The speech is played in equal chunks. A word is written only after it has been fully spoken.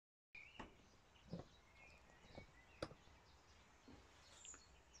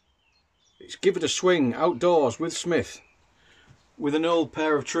It's give it a swing outdoors with Smith with an old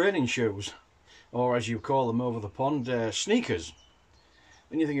pair of training shoes, or as you call them over the pond, sneakers.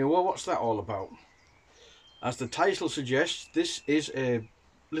 And you're thinking, well, what's that all about? As the title suggests, this is a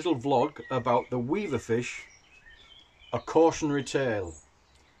little vlog about the Weever fish, a cautionary tale.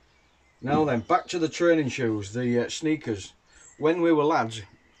 Now then, back to the training shoes, the sneakers. When we were lads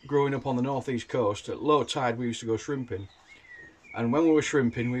growing up on the northeast coast, at low tide we used to go shrimping, and when we were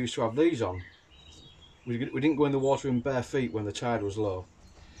shrimping we used to have these on. We didn't go in the water in bare feet when the tide was low.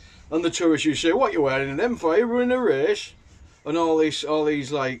 And the tourists used to say, what are you wearing them for? You're running a race? And all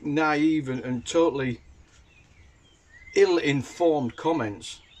these like naive and totally ill-informed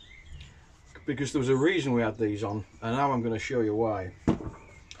comments, because there was a reason we had these on, and now I'm going to show you why.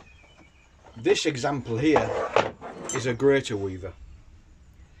 This example here is a greater Weever.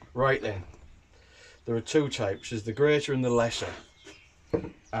 Right then, there are two types. There's the greater and the lesser.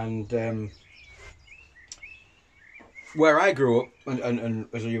 And where I grew up, and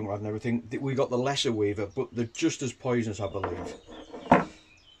as a young lad and everything, we got the lesser Weever, but they're just as poisonous, I believe.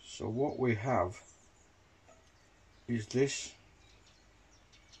 So what we have is this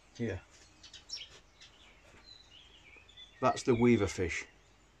here. That's the Weever fish.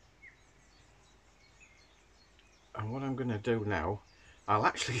 And what I'm going to do now,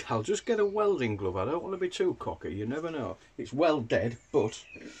 I'll just get a welding glove. I don't want to be too cocky, you never know. It's well dead, but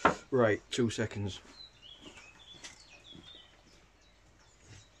right, 2 seconds.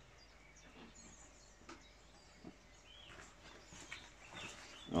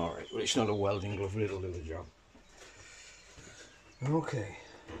 Alright, well, it's not a welding glove, but it'll do the job. Okay.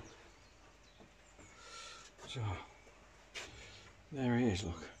 So, there he is,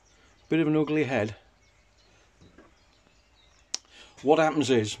 look. Bit of an ugly head. What happens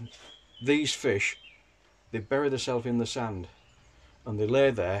is, these fish, they bury themselves in the sand, and they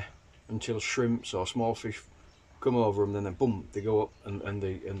lay there until shrimps or small fish come over them, and then boom, they go up and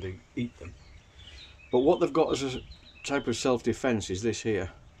they eat them. But what they've got as a type of self-defense is this here.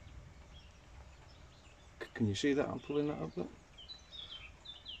 Can you see that? I'm pulling that up.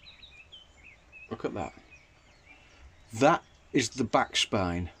 Look at that. That is the back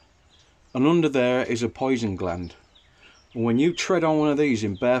spine, and under there is a poison gland. And when you tread on one of these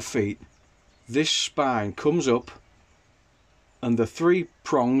in bare feet, this spine comes up and the 3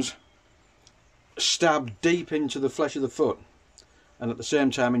 prongs stab deep into the flesh of the foot, and at the same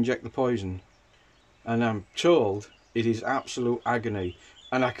time inject the poison. And I'm told it is absolute agony,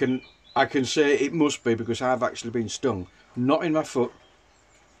 and I can say it must be because I've actually been stung. Not in my foot.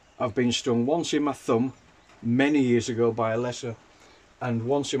 I've been stung once in my thumb many years ago by a lesser, and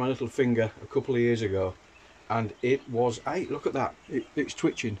once in my little finger a couple of years ago. And it was, hey, look at that, it's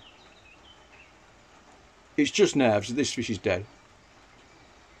twitching. It's just nerves. This fish is dead.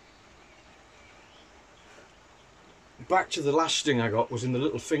 Back to the last sting I got was in the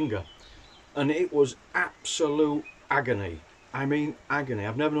little finger, and it was absolute agony. I mean agony.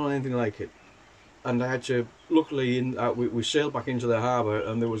 I've never known anything like it. And I had to, luckily, we sailed back into the harbour,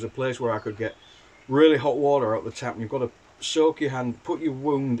 and there was a place where I could get really hot water out the tap, and you've got to soak your hand, put your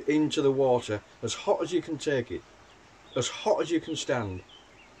wound into the water as hot as you can take it, as hot as you can stand,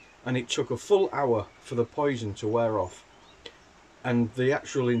 and it took a full hour for the poison to wear off, and the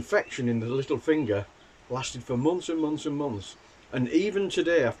actual infection in the little finger lasted for months and months and months. And even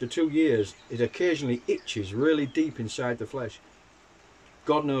today, after 2 years, it occasionally itches really deep inside the flesh.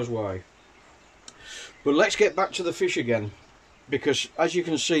 God knows why. But let's get back to the fish again, because as you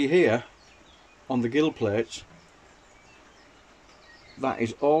can see here on the gill plates, that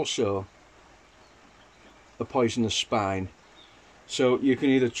is also a poisonous spine. So you can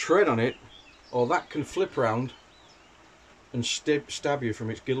either tread on it, or that can flip round and stab you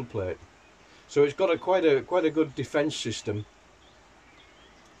from its gill plate. So it's got quite a good defence system.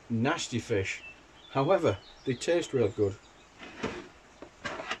 Nasty fish. However, they taste real good.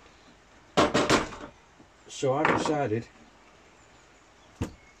 So I've decided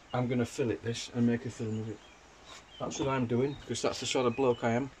I'm going to fillet this and make a film of it. That's what I'm doing, because that's the sort of bloke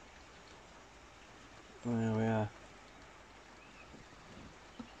I am. There we are.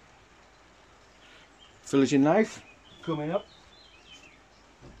 Filleting knife coming up.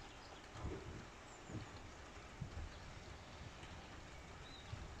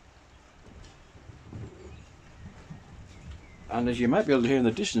 And as you might be able to hear in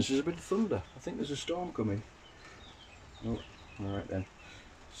the distance, there's a bit of thunder. I think there's a storm coming. Oh, alright then.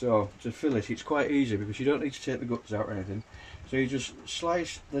 So to fillet, it's quite easy because you don't need to take the guts out or anything. So you just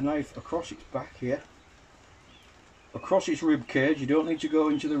slice the knife across its back here, across its rib cage. You don't need to go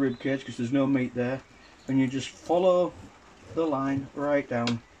into the rib cage because there's no meat there, and you just follow the line right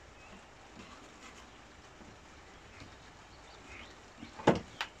down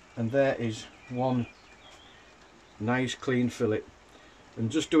and there is one nice clean fillet. And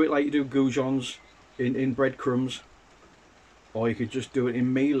just do it like you do goujons in breadcrumbs, or you could just do it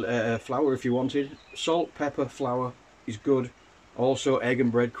in meal flour if you wanted. Salt, pepper, flour is good. Also egg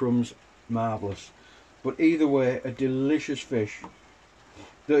and breadcrumbs, marvellous. But either way, a delicious fish.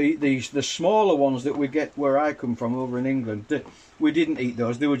 The smaller ones that we get where I come from over in England, we didn't eat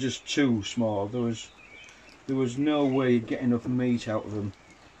those. They were just too small. There was no way you'd get enough meat out of them.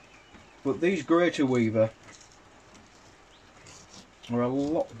 But these greater Weever are a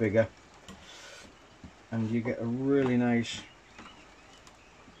lot bigger, and you get a really nice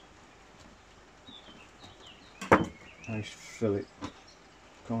fillet.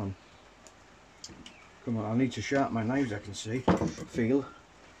 Come on, I need to sharpen my knives, I can feel.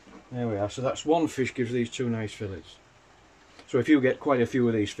 There we are. So that's one fish gives these two nice fillets. So if you get quite a few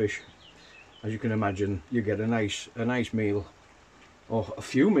of these fish, as you can imagine, you get a nice meal, or a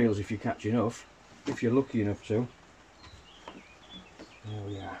few meals if you catch enough, if you're lucky enough to.